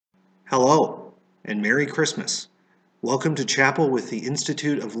Hello, and Merry Christmas. Welcome to Chapel with the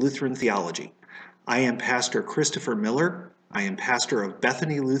Institute of Lutheran Theology. I am Pastor Christopher Miller. I am pastor of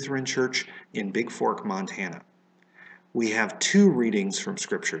Bethany Lutheran Church in Big Fork, Montana. We have two readings from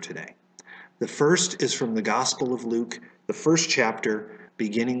Scripture today. The first is from the Gospel of Luke, the first chapter,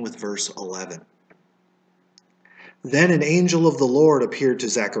 beginning with verse 11. Then an angel of the Lord appeared to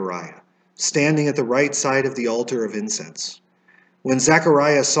Zechariah, standing at the right side of the altar of incense. When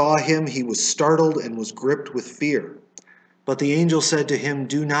Zechariah saw him, he was startled and was gripped with fear. But the angel said to him,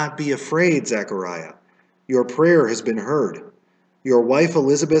 "Do not be afraid, Zechariah. Your prayer has been heard. Your wife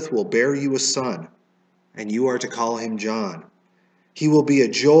Elizabeth will bear you a son, and you are to call him John. He will be a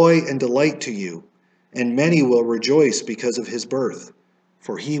joy and delight to you, and many will rejoice because of his birth,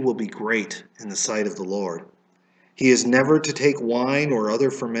 for he will be great in the sight of the Lord. He is never to take wine or other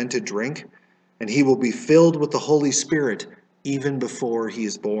fermented drink, and he will be filled with the Holy Spirit even before he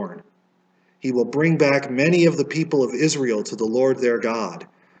is born. He will bring back many of the people of Israel to the Lord their God,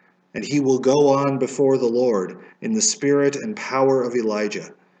 and he will go on before the Lord in the spirit and power of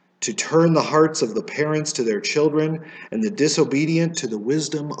Elijah, to turn the hearts of the parents to their children and the disobedient to the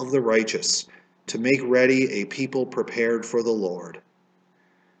wisdom of the righteous, to make ready a people prepared for the Lord."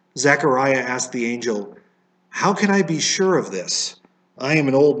 Zechariah asked the angel, "How can I be sure of this? I am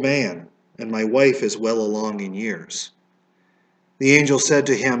an old man, and my wife is well along in years." The angel said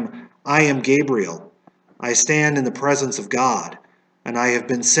to him, "I am Gabriel. I stand in the presence of God, and I have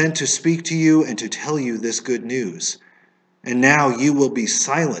been sent to speak to you and to tell you this good news. And now you will be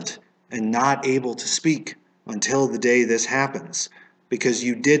silent and not able to speak until the day this happens, because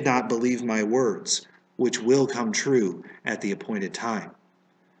you did not believe my words, which will come true at the appointed time."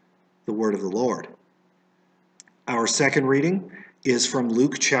 The word of the Lord. Our second reading is from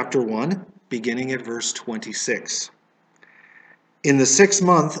Luke chapter 1, beginning at verse 26. In the 6th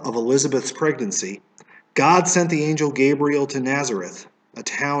month of Elizabeth's pregnancy, God sent the angel Gabriel to Nazareth, a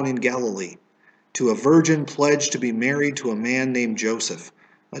town in Galilee, to a virgin pledged to be married to a man named Joseph,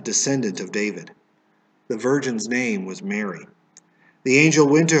 a descendant of David. The virgin's name was Mary. The angel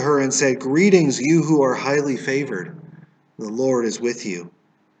went to her and said, "Greetings, you who are highly favored. The Lord is with you."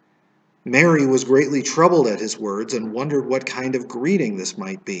 Mary was greatly troubled at his words and wondered what kind of greeting this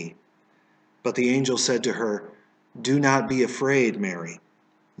might be. But the angel said to her, "Do not be afraid, Mary.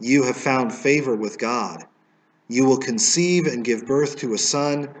 You have found favor with God. You will conceive and give birth to a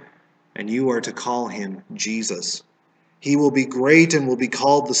son, and you are to call him Jesus. He will be great and will be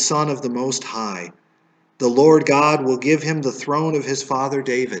called the Son of the Most High. The Lord God will give him the throne of his father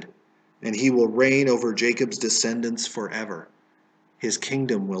David, and he will reign over Jacob's descendants forever. His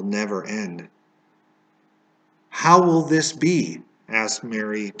kingdom will never end." "How will this be?" asked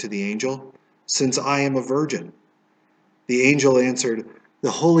Mary to the angel, "since I am a virgin?" The angel answered,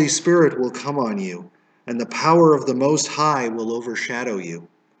 "The Holy Spirit will come on you, and the power of the Most High will overshadow you.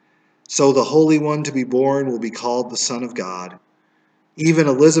 So the Holy One to be born will be called the Son of God. Even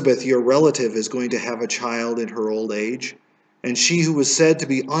Elizabeth, your relative, is going to have a child in her old age, and she who was said to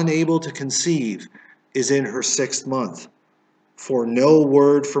be unable to conceive is in her 6th month, for no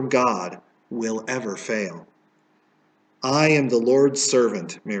word from God will ever fail." "I am the Lord's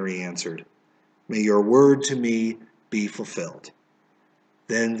servant," Mary answered. "May your word to me be fulfilled."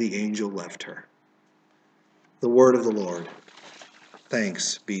 Then the angel left her. The word of the Lord.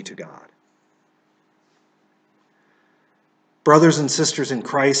 Thanks be to God. Brothers and sisters in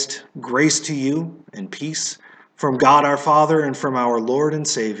Christ, grace to you and peace from God our Father and from our Lord and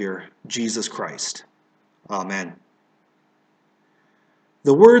Savior, Jesus Christ. Amen.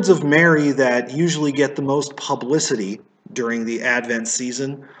 The words of Mary that usually get the most publicity during the Advent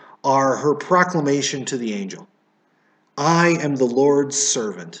season are her proclamation to the angel. "I am the Lord's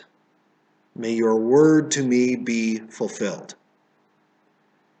servant. May your word to me be fulfilled."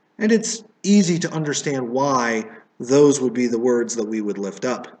 And it's easy to understand why those would be the words that we would lift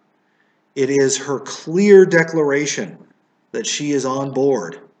up. It is her clear declaration that she is on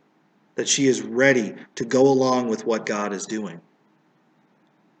board, that she is ready to go along with what God is doing.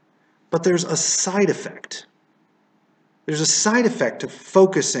 But there's a side effect. There's a side effect to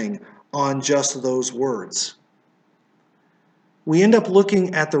focusing on just those words. We end up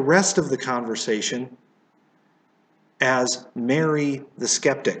looking at the rest of the conversation as Mary the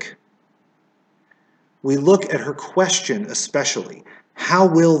skeptic. We look at her question especially, "How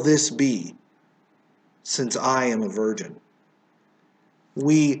will this be, since I am a virgin?"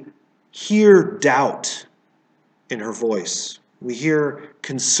 We hear doubt in her voice. We hear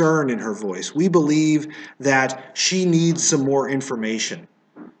concern in her voice. We believe that she needs some more information,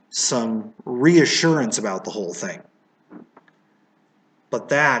 some reassurance about the whole thing. But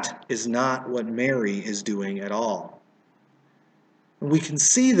that is not what Mary is doing at all. And we can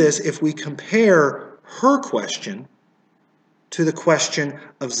see this if we compare her question to the question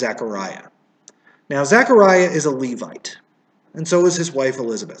of Zechariah. Now, Zechariah is a Levite, and so is his wife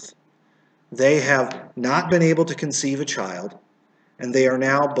Elizabeth. They have not been able to conceive a child, and they are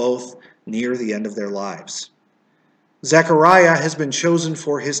now both near the end of their lives. Zechariah has been chosen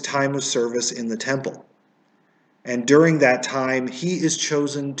for his time of service in the temple. And during that time, he is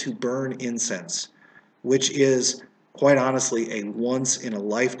chosen to burn incense, which is, quite honestly, a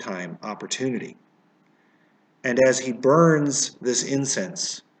once-in-a-lifetime opportunity. And as he burns this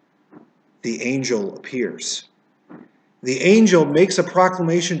incense, the angel appears. The angel makes a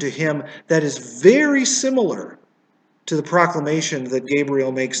proclamation to him that is very similar to the proclamation that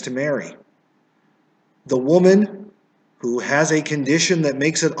Gabriel makes to Mary. The woman who has a condition that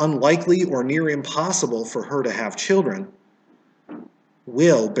makes it unlikely or near impossible for her to have children,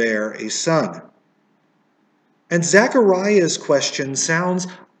 will bear a son. And Zechariah's question sounds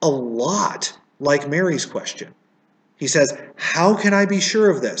a lot like Mary's question. He says, "How can I be sure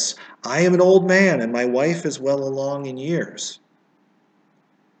of this? I am an old man and my wife is well along in years."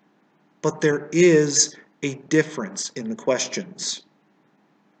 But there is a difference in the questions,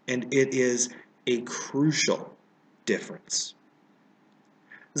 and it is a crucial difference.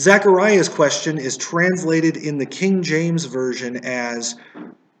 Zechariah's question is translated in the King James Version as,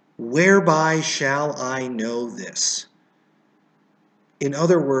 "Whereby shall I know this?" In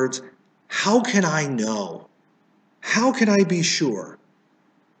other words, how can I know? How can I be sure?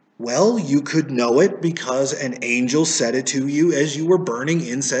 Well, you could know it because an angel said it to you as you were burning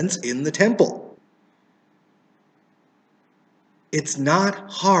incense in the temple. It's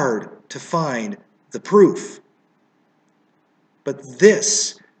not hard to find the proof. But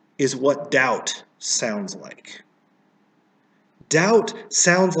this is what doubt sounds like. Doubt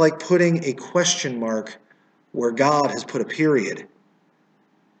sounds like putting a question mark where God has put a period.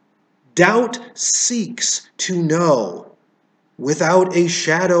 Doubt seeks to know without a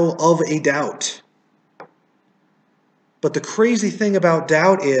shadow of a doubt. But the crazy thing about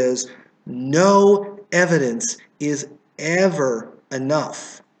doubt is no evidence is ever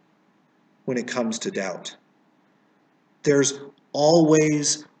enough when it comes to doubt. There's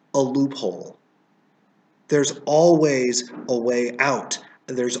always a loophole. There's always a way out.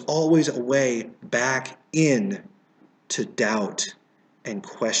 There's always a way back in to doubt and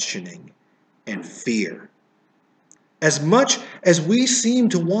questioning and fear. As much as we seem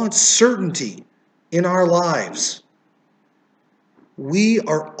to want certainty in our lives, we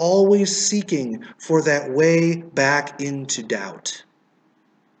are always seeking for that way back into doubt,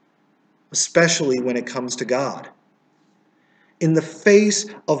 especially when it comes to God. In the face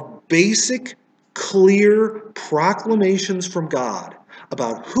of basic, clear proclamations from God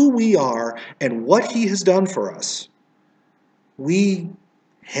about who we are and what He has done for us, we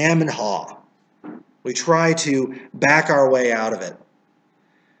hem and haw. We try to back our way out of it.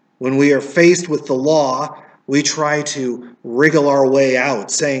 When we are faced with the law, we try to wriggle our way out,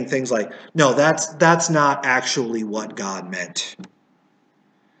 saying things like, "No, that's not actually what God meant."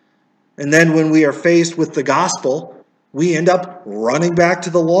 And then when we are faced with the gospel, we end up running back to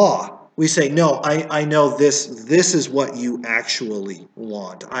the law. We say, "No, I know this is what you actually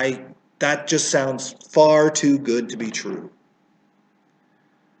want. That just sounds far too good to be true."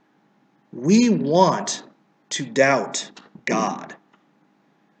 We want to doubt God.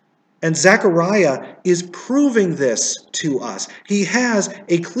 And Zechariah is proving this to us. He has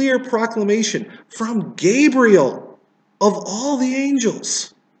a clear proclamation from Gabriel of all the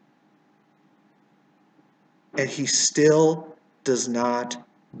angels. And he still does not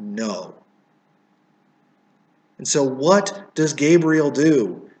know. And so what does Gabriel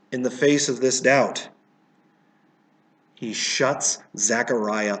do in the face of this doubt? He shuts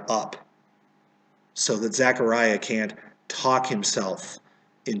Zechariah up so that Zechariah can't talk himself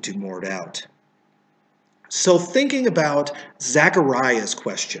into more doubt. So thinking about Zechariah's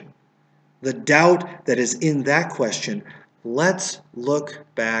question, the doubt that is in that question, let's look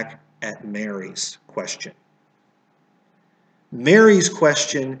back at Mary's question. Mary's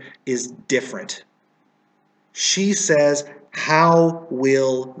question is different. She says, "How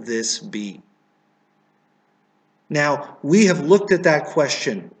will this be?" Now, we have looked at that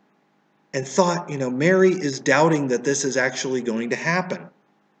question and thought, Mary is doubting that this is actually going to happen.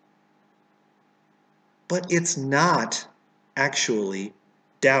 But it's not actually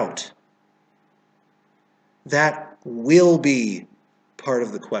doubt. That will be part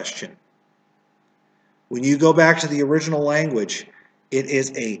of the question. When you go back to the original language, it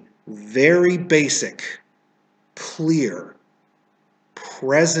is a very basic, clear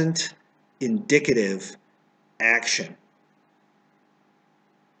present indicative action.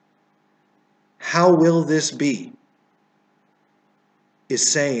 How will this be? Is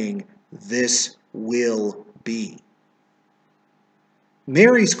saying this will be.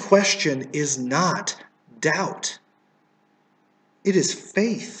 Mary's question is not doubt. It is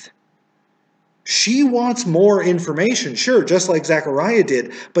faith. She wants more information, sure, just like Zechariah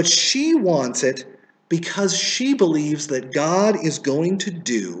did, but she wants it because she believes that God is going to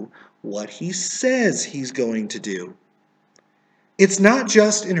do what he says he's going to do. It's not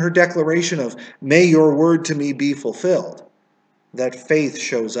just in her declaration of, "May your word to me be fulfilled," that faith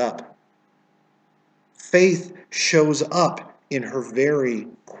shows up. Faith shows up in her very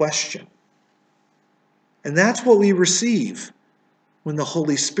question. And that's what we receive when the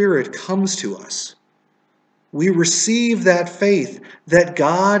Holy Spirit comes to us. We receive that faith that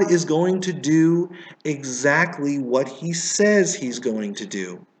God is going to do exactly what he says he's going to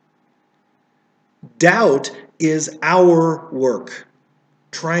do. Doubt is our work,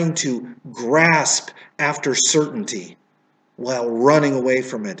 trying to grasp after certainty while running away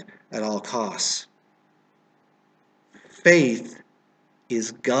from it at all costs. Faith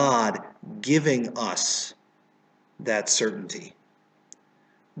is God giving us that certainty.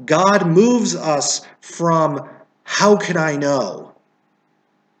 God moves us from "how can I know"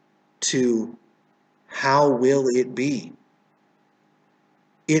 to "how will it be?"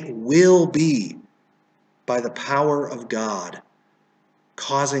 It will be by the power of God,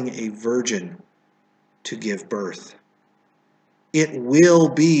 causing a virgin to give birth. It will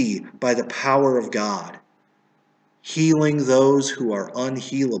be by the power of God, healing those who are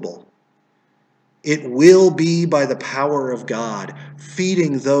unhealable. It will be by the power of God,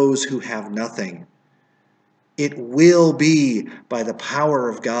 feeding those who have nothing. It will be by the power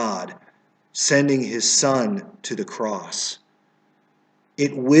of God, sending his Son to the cross.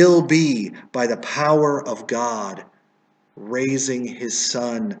 It will be by the power of God, raising his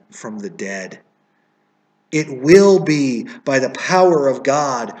Son from the dead. It will be by the power of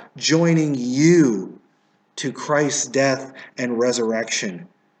God, joining you to Christ's death and resurrection.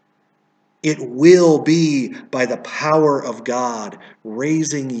 It will be by the power of God,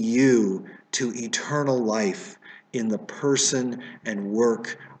 raising you to eternal life in the person and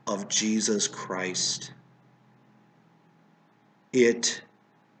work of Jesus Christ. It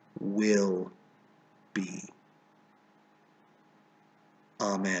will be.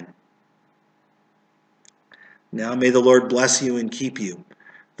 Amen. Now may the Lord bless you and keep you.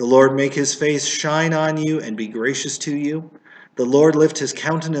 The Lord make his face shine on you and be gracious to you. The Lord lift his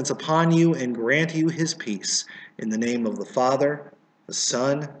countenance upon you and grant you his peace. In the name of the Father, the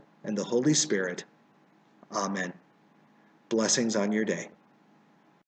Son, and the Holy Spirit. Amen. Blessings on your day.